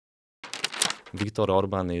Viktor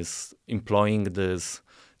Orbán is employing this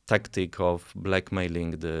tactic of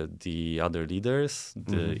blackmailing the other leaders,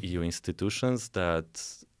 the EU institutions,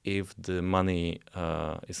 that if the money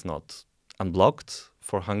is not unblocked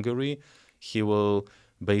for Hungary, he will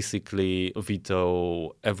basically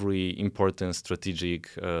veto every important strategic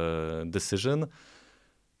decision.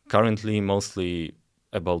 Currently, mostly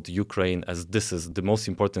about Ukraine, as this is the most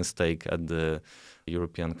important stake at the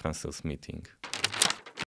European Council's meeting.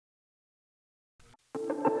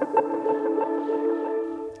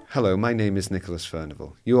 Hello, my name is Nicholas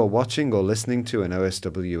Furnival. You are watching or listening to an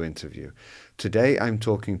OSW interview. Today I'm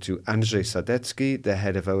talking to Andrzej Sadecki, the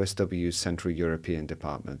head of OSW's Central European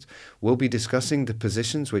Department. We'll be discussing the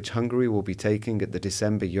positions which Hungary will be taking at the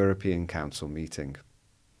December European Council meeting.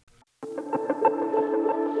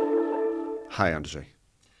 Hi, Andrzej.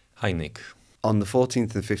 Hi, Nick. On the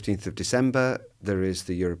 14th and 15th of December, there is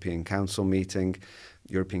the European Council meeting.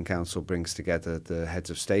 The European Council brings together the heads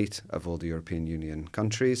of state of all the European Union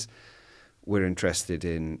countries. We're interested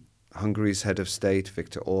in Hungary's head of state,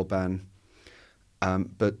 Viktor Orbán.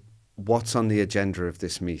 But what's on the agenda of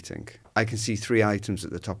this meeting? I can see 3 items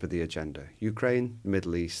at the top of the agenda: Ukraine, the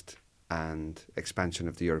Middle East, and expansion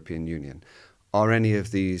of the European Union. Are any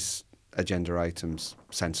of these agenda items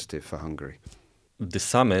sensitive for Hungary? The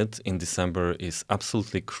summit in December is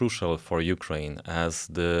absolutely crucial for Ukraine, as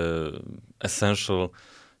the essential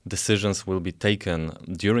decisions will be taken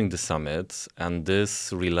during the summit, and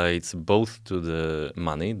this relates both to the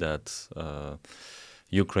money that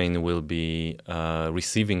Ukraine will be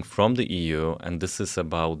receiving from the EU, and this is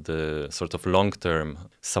about the sort of long-term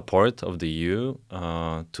support of the EU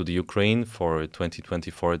to the Ukraine for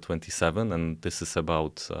 2024-27, and this is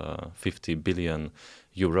about 50 billion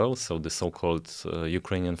euros, so the so-called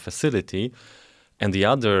Ukrainian facility. And the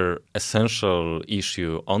other essential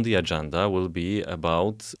issue on the agenda will be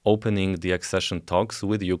about opening the accession talks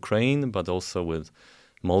with Ukraine, but also with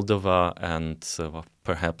Moldova and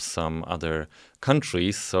perhaps some other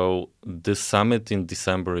countries. So this summit in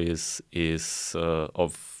December is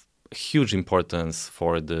of huge importance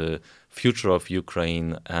for the future of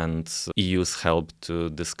Ukraine and EU's help to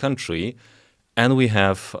this country. And we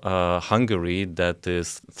have Hungary that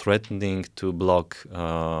is threatening to block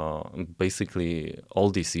basically all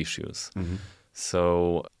these issues.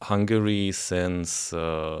 So Hungary, since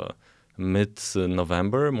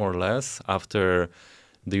mid-November, more or less, after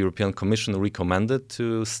the European Commission recommended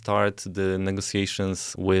to start the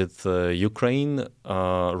negotiations with Ukraine,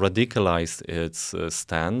 radicalized its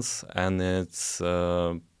stance, and it's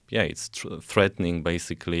threatening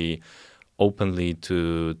basically openly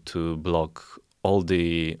to block all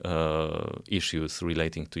the issues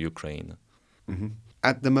relating to Ukraine.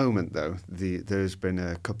 At the moment, though, there's been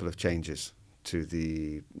a couple of changes to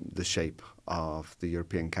the shape of the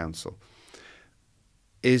European Council.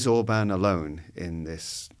 Is Orbán alone in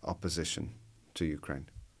this opposition to Ukraine?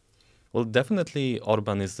 Well, definitely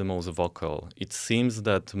Orbán is the most vocal. It seems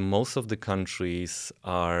that most of the countries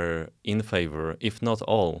are in favor, if not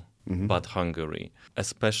all, but Hungary,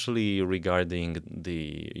 especially regarding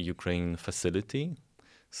the Ukraine facility.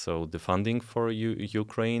 So the funding for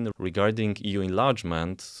Ukraine, regarding EU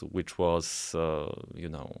enlargement, which was,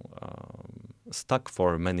 stuck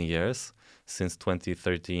for many years. Since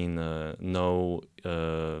 2013, no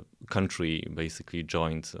country basically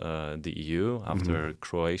joined the EU after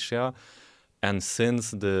Croatia. And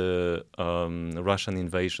since the Russian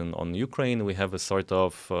invasion on Ukraine, we have a sort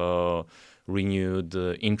of renewed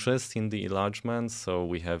interest in the enlargement. So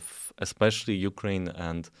we have especially Ukraine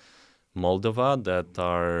and Moldova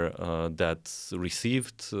that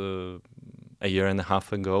received a year and a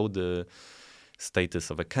half ago the status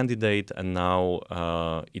of a candidate, and now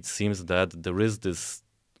it seems that there is this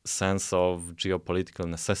sense of geopolitical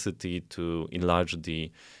necessity to enlarge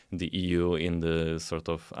the EU in the sort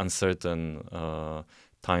of uncertain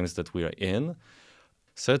times that we are in.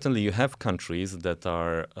 Certainly, you have countries that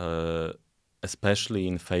are especially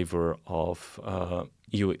in favor of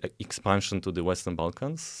EU expansion to the Western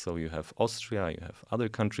Balkans. So you have Austria, you have other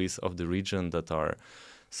countries of the region that are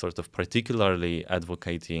sort of particularly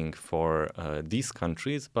advocating for these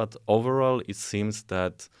countries. But overall, it seems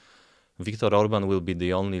that Viktor Orbán will be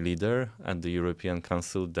the only leader at the European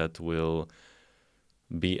Council that will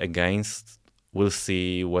be against. We'll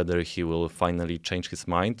see whether he will finally change his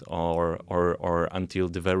mind or until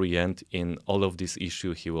the very end in all of these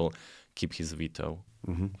issues he will keep his veto.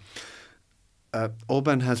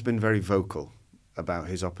 Orbán has been very vocal about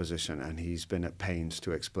his opposition, and he's been at pains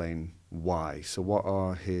to explain why. So what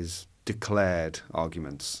are his declared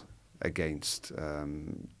arguments against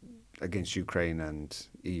Ukraine and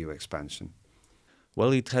EU expansion?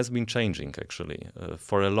 Well, it has been changing, actually.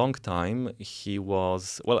 For a long time,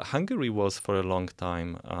 Hungary was for a long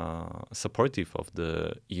time supportive of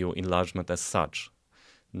the EU enlargement as such,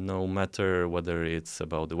 no matter whether it's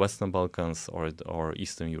about the Western Balkans or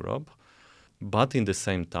Eastern Europe. But in the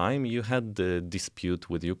same time, you had the dispute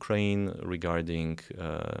with Ukraine regarding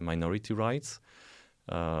minority rights.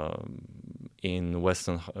 In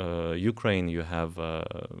Western Ukraine, you have a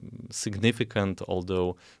significant,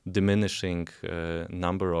 although diminishing,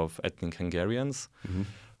 number of ethnic Hungarians,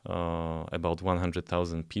 about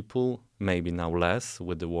 100,000 people, maybe now less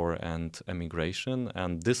with the war and emigration.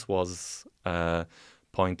 And this was a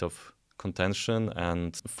point of contention.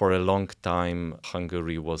 And for a long time,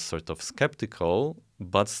 Hungary was sort of skeptical,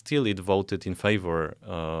 but still it voted in favor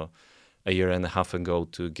a year and a half ago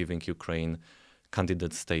to giving Ukraine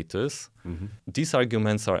candidate status. These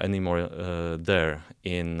arguments are anymore there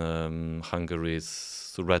in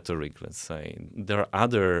Hungary's rhetoric, let's say. There are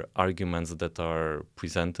other arguments that are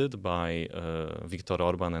presented by Viktor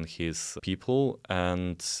Orbán and his people,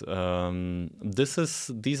 and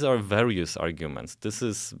these are various arguments. This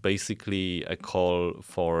is basically a call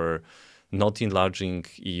for not enlarging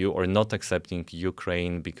EU or not accepting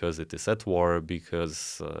Ukraine because it is at war,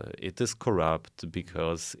 because it is corrupt,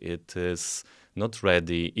 because it is not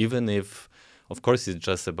ready, even if, of course, it's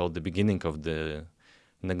just about the beginning of the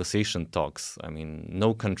negotiation talks. I mean,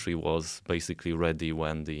 no country was basically ready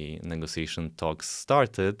when the negotiation talks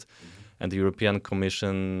started. And the European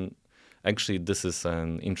Commission, actually, this is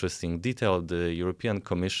an interesting detail. The European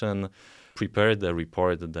Commission prepared a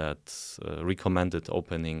report that recommended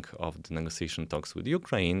opening of the negotiation talks with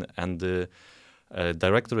Ukraine, and the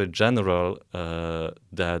Directorate General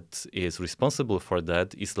that is responsible for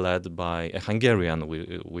that is led by a Hungarian,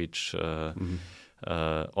 which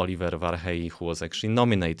Oliver Varhelyi, who was actually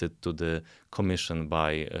nominated to the commission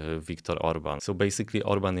by Viktor Orbán. So basically,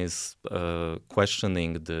 Orbán is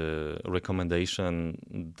questioning the recommendation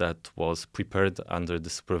that was prepared under the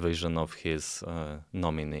supervision of his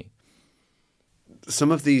nominee.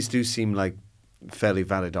 Some of these do seem like fairly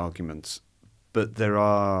valid arguments, but there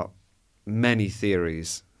are many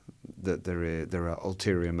theories that there are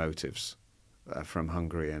ulterior motives from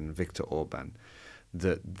Hungary and Viktor Orbán,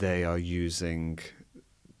 that they are using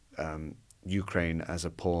Ukraine as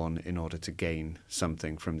a pawn in order to gain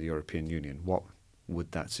something from the European Union. What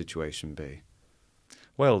would that situation be?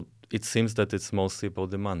 Well, it seems that it's mostly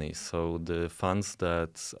about the money. So the funds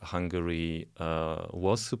that Hungary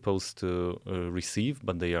was supposed to receive,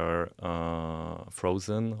 but they are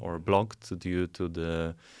frozen or blocked due to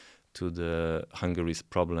the Hungary's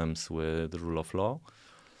problems with the rule of law.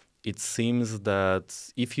 It seems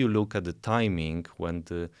that if you look at the timing when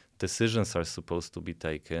the decisions are supposed to be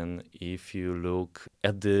taken, if you look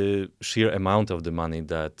at the sheer amount of the money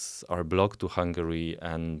that are blocked to Hungary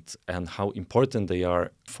and how important they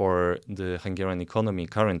are for the Hungarian economy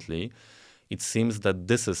currently, it seems that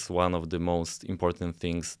this is one of the most important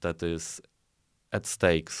things that is at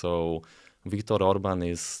stake. So Viktor Orbán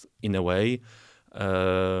is, in a way,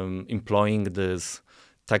 employing this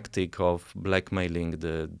tactic of blackmailing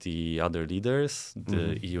the other leaders,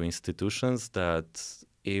 the EU institutions, that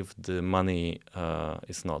if the money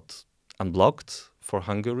is not unblocked for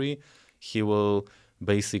Hungary, he will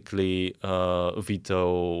basically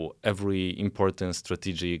veto every important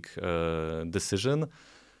strategic decision,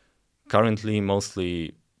 currently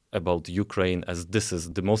mostly about Ukraine, as this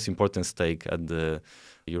is the most important stake at the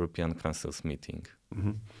European Council's meeting.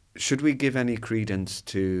 Should we give any credence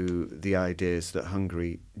to the ideas that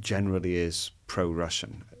Hungary generally is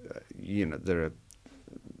pro-Russian? There are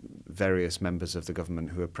various members of the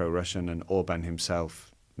government who are pro-Russian, and Orbán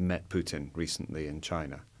himself met Putin recently in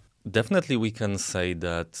China. Definitely we can say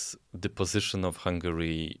that the position of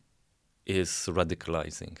Hungary is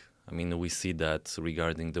radicalizing. I mean, we see that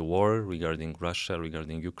regarding the war, regarding Russia,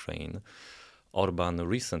 regarding Ukraine. Orbán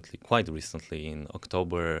quite recently in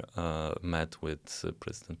October, met with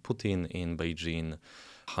President Putin in Beijing.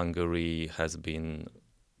 Hungary has been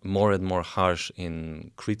more and more harsh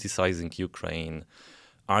in criticizing Ukraine,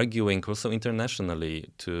 arguing also internationally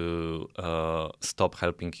to stop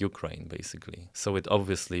helping Ukraine, basically. So it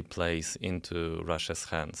obviously plays into Russia's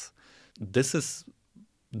hands. This is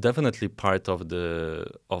definitely part of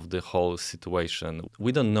the whole situation.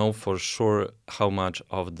 We don't know for sure how much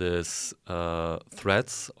of these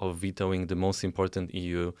threats of vetoing the most important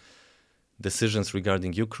EU decisions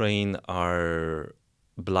regarding Ukraine are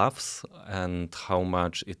bluffs, and how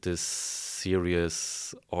much it is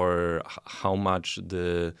serious, or how much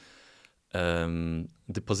the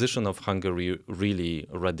the position of Hungary really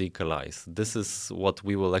radicalized. This is what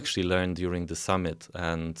we will actually learn during the summit,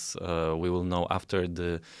 and we will know after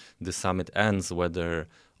the summit ends whether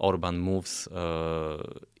Orbán moves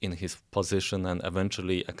in his position and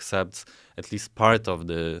eventually accepts at least part of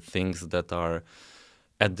the things that are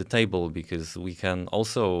at the table, because we can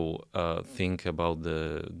also think about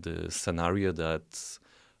the scenario that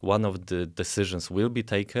one of the decisions will be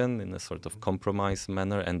taken in a sort of compromise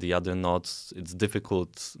manner and the other not. It's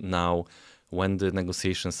difficult now when the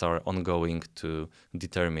negotiations are ongoing to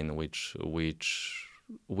determine which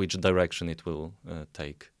direction it will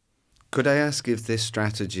take. Could I ask if this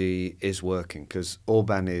strategy is working? Because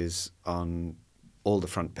Orbán is on all the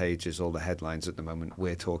front pages, all the headlines at the moment.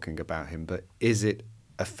 We're talking about him, but is it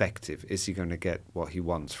effective? Is he going to get what he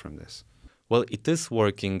wants from this? Well, it is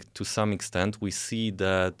working to some extent. We see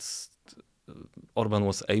that Orbán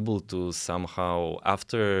was able to somehow,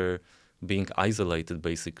 after being isolated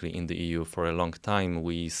basically in the EU for a long time,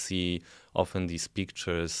 we see often these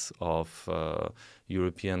pictures of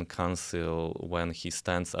European Council when he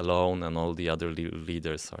stands alone and all the other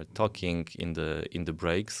leaders are talking in the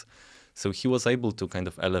breaks. So he was able to kind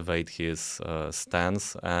of elevate his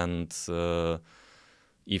stance, and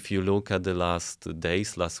if you look at the last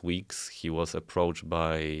days, last weeks, he was approached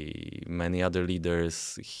by many other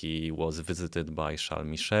leaders. He was visited by Charles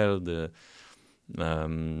Michel, the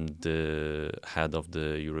head of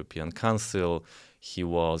the European Council. He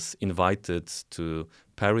was invited to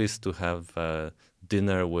Paris to have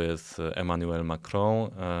dinner with Emmanuel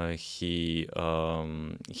Macron. He's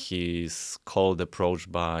called,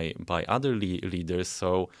 approached by other leaders.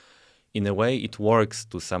 So in a way, it works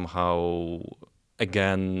to somehow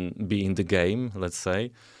again be in the game, let's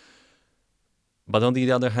say. But on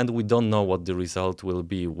the other hand, we don't know what the result will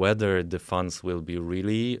be, whether the funds will be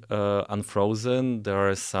really unfrozen. There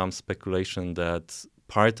are some speculation that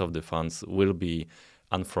part of the funds will be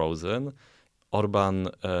unfrozen.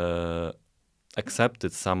 Orbán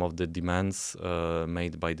accepted some of the demands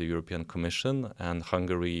made by the European Commission, and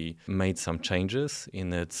Hungary made some changes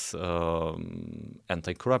in its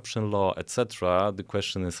anti-corruption law, etc. The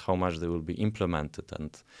question is how much they will be implemented,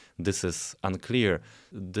 and this is unclear.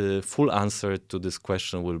 The full answer to this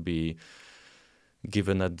question will be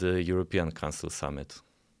given at the European Council summit.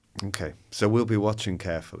 Okay, so we'll be watching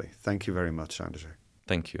carefully. Thank you very much, Andrzej.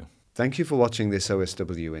 Thank you. Thank you for watching this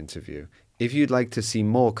OSW interview. If you'd like to see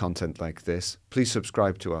more content like this, please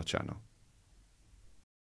subscribe to our channel.